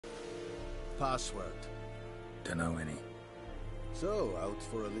password? Dunno any. So, out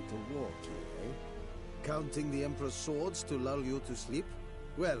for a little walk here, eh? Counting the Emperor's swords to lull you to sleep?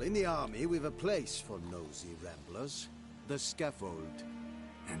 Well, in the army, we've a place for nosy ramblers. The scaffold.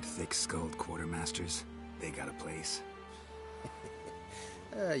 And thick-skulled quartermasters, they got a place.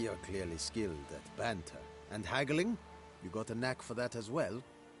 You're clearly skilled at banter. And haggling? You got a knack for that as well?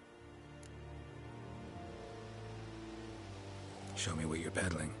 Show me what you're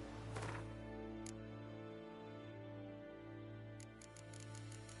peddling.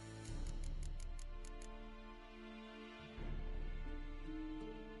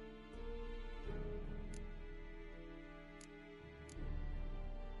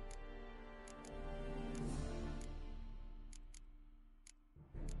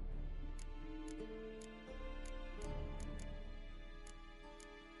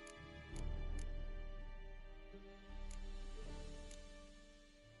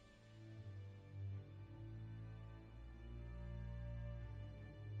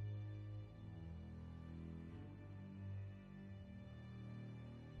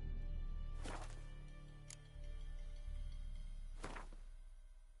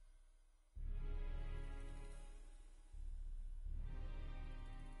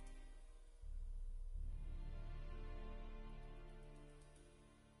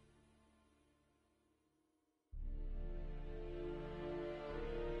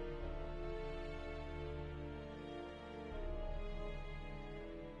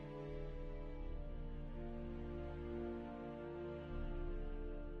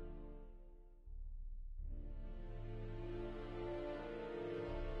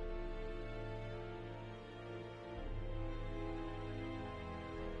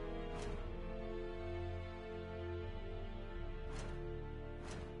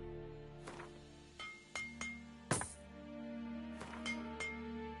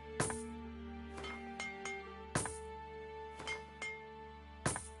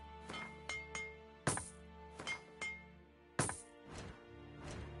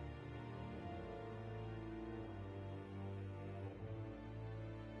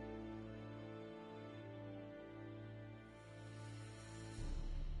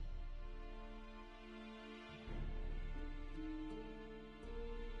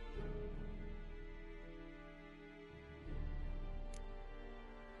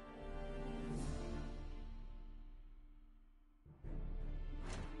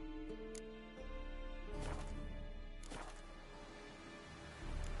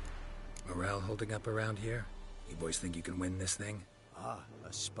 Morale holding up around here? You boys think you can win this thing? Ah,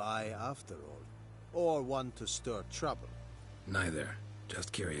 a spy after all. Or one to stir trouble. Neither.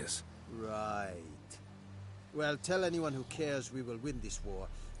 Just curious. Right. Well, tell anyone who cares we will win this war,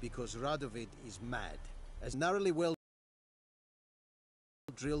 because Radovid is mad. A narrowly well-drilled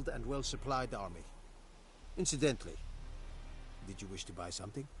and well-supplied army. Incidentally, did you wish to buy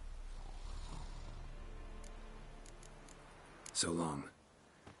something? So long.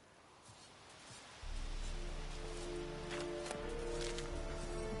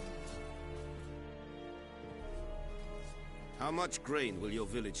 How much grain will your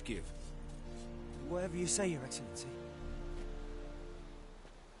village give? Whatever you say, Your Excellency.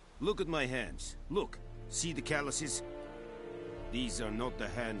 Look at my hands. Look. See the calluses? These are not the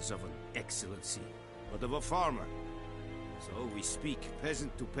hands of an excellency, but of a farmer. So we speak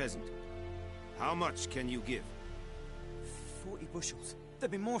peasant to peasant. How much can you give? 40 bushels.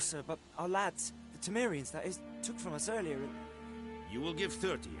 There'd be more, sir, but our lads, the Temerians, that is, took from us earlier. You will give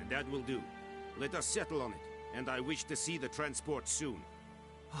 30, and that will do. Let us settle on it, and I wish to see the transport soon.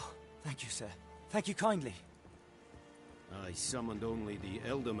 Oh, thank you, sir. Thank you kindly. I summoned only the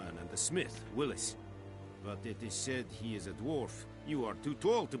Elderman and the smith, Willis. But it is said he is a dwarf. You are too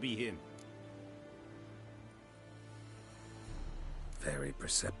tall to be him. Very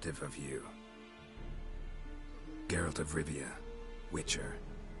perceptive of you. Geralt of Rivia, Witcher.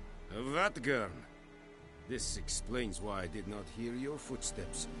 Vatgern. This explains why I did not hear your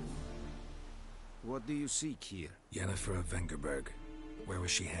footsteps. What do you seek here? Yennefer of Vengerberg. Where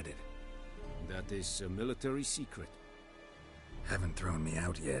was she headed? That is a military secret. Haven't thrown me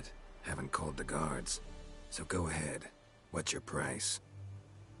out yet. Haven't called the guards. So go ahead. What's your price?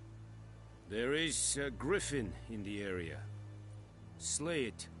 There is a griffin in the area. Slay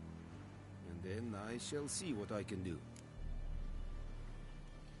it. And then I shall see what I can do.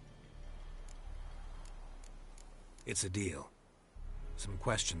 It's a deal. Some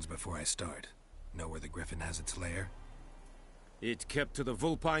questions before I start. Know where the griffin has its lair? It kept to the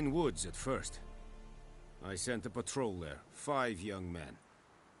Vulpine Woods at first. I sent a patrol there, 5 young men.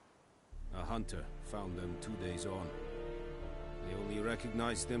 A hunter found them 2 days on. They only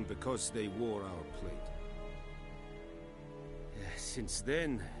recognized them because they wore our plate. Since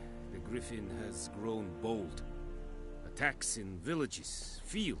then, the Griffin has grown bold. Attacks in villages,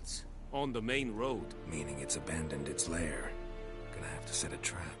 fields, on the main road. Meaning it's abandoned its lair. Gonna have to set a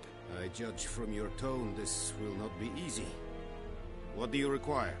trap. I judge from your tone this will not be easy. What do you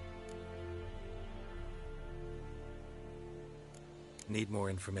require? Need more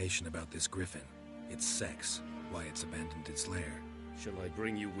information about this Griffin. Its sex, why it's abandoned its lair. Shall I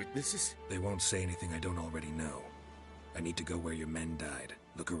bring you witnesses? They won't say anything I don't already know. I need to go where your men died.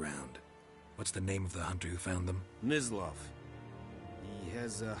 Look around. What's the name of the hunter who found them? Mislav. He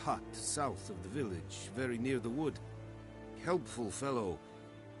has a hut south of the village, very near the wood. Helpful fellow.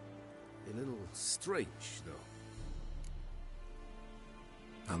 A little strange, though.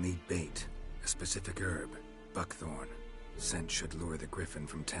 I'll need bait. A specific herb. Buckthorn. Scent should lure the Griffin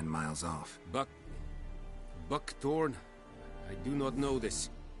from 10 miles off. Buckthorn? I do not know this.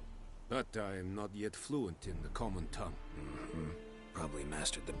 But I am not yet fluent in the common tongue. Probably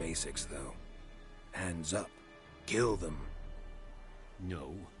mastered the basics, though. Hands up. Kill them.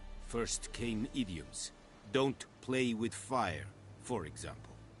 No. First came idioms. Don't play with fire, for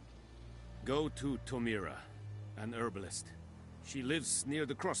example. Go to Tomira, an herbalist. She lives near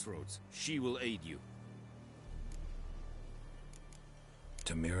the crossroads. She will aid you.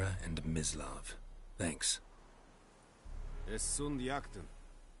 Tamira and Mislav. Thanks. Es sunt jakten.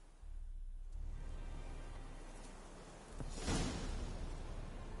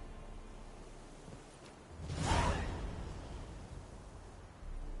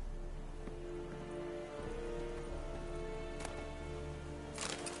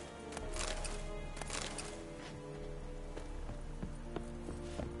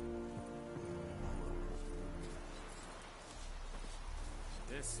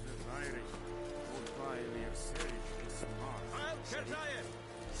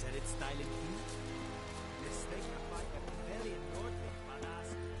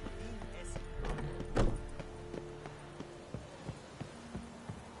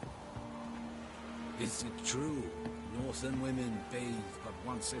 Is it true? Northern women bathe but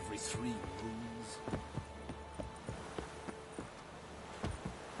once every 3 moons?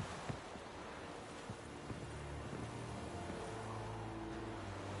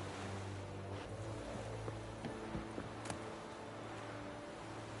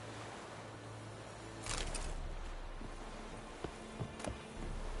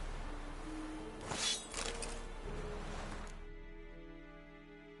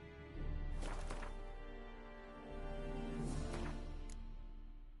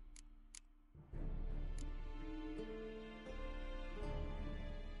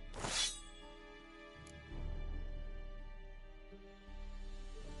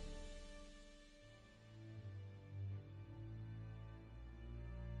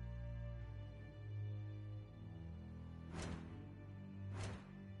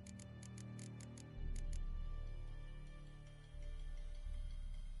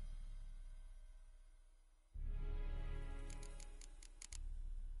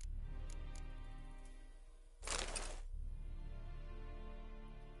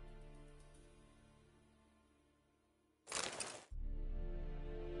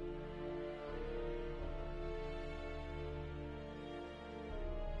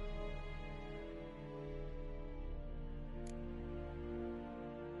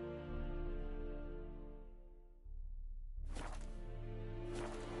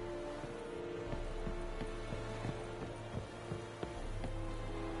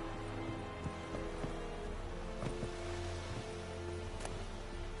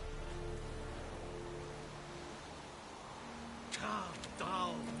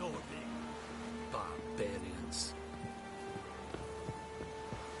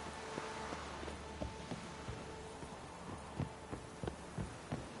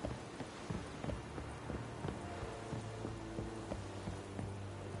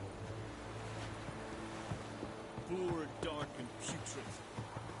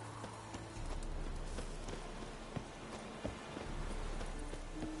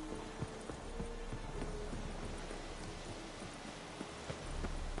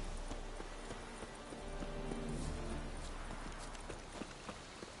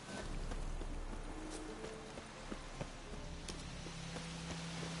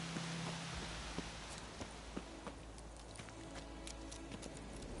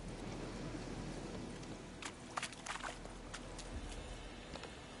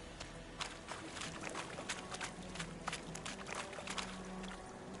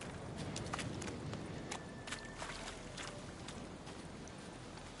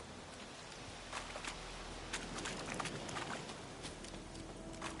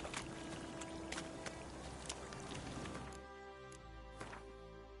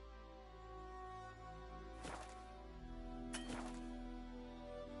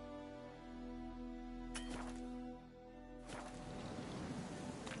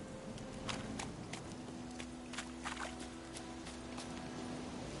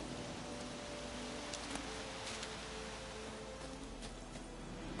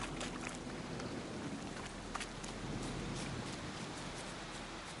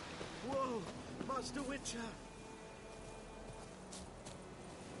 Master Witcher!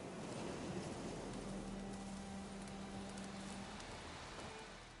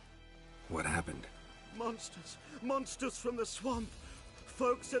 What happened? Monsters! Monsters from the swamp!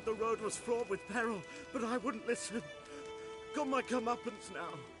 Folk said the road was fraught with peril, but I wouldn't listen. Got my comeuppance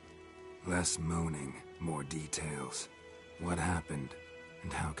now. Less moaning, more details. What happened,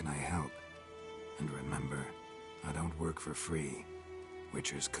 and how can I help? And remember, I don't work for free.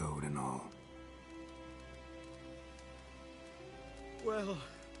 Witcher's code and all. Well,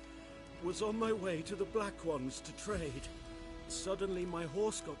 was on my way to the Black Ones to trade. Suddenly my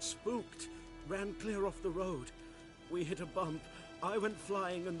horse got spooked, ran clear off the road. We hit a bump, I went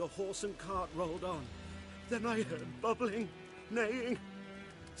flying and the horse and cart rolled on. Then I heard bubbling, neighing,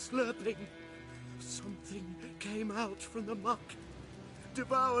 slurping. Something came out from the muck,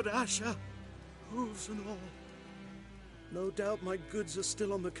 devoured Asher, hooves and all. No doubt my goods are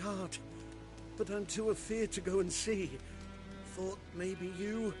still on the cart, but I'm too afeard to go and see. Thought maybe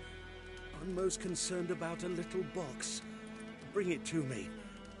you. I'm most concerned about a little box. Bring it to me,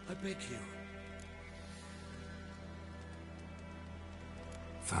 I beg you.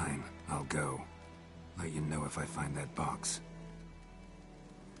 Fine, I'll go. Let you know if I find that box.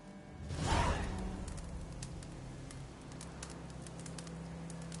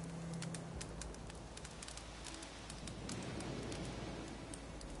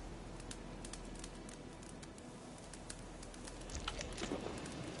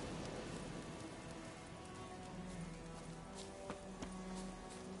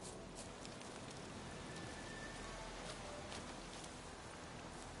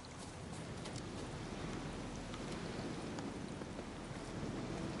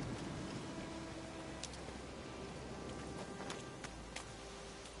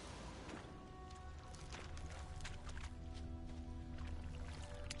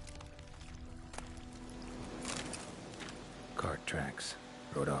 Cart tracks.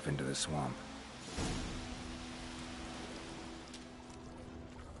 Rode off into the swamp.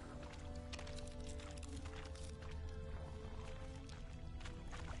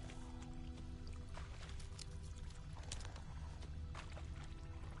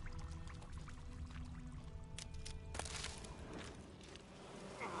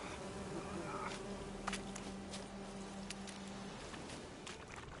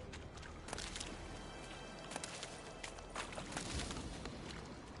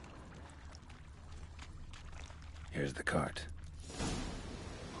 Here's the cart.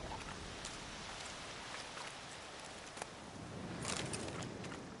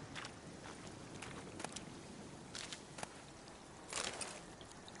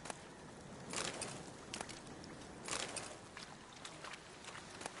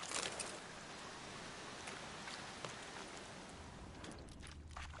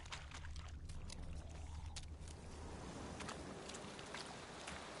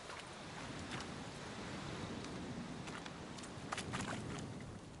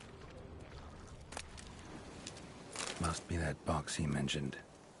 Must be that box he mentioned.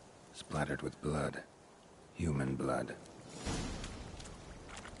 Splattered with blood. Human blood.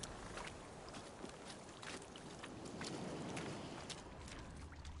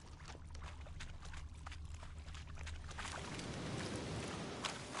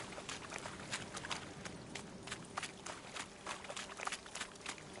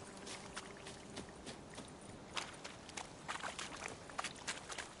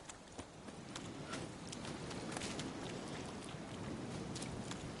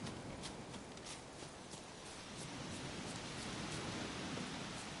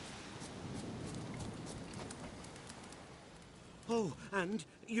 Oh, and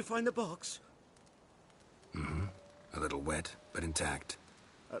you find the box? Mm-hmm. A little wet, but intact.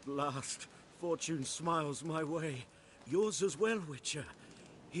 At last, fortune smiles my way. Yours as well, Witcher.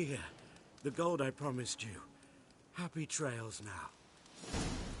 Here, the gold I promised you. Happy trails now.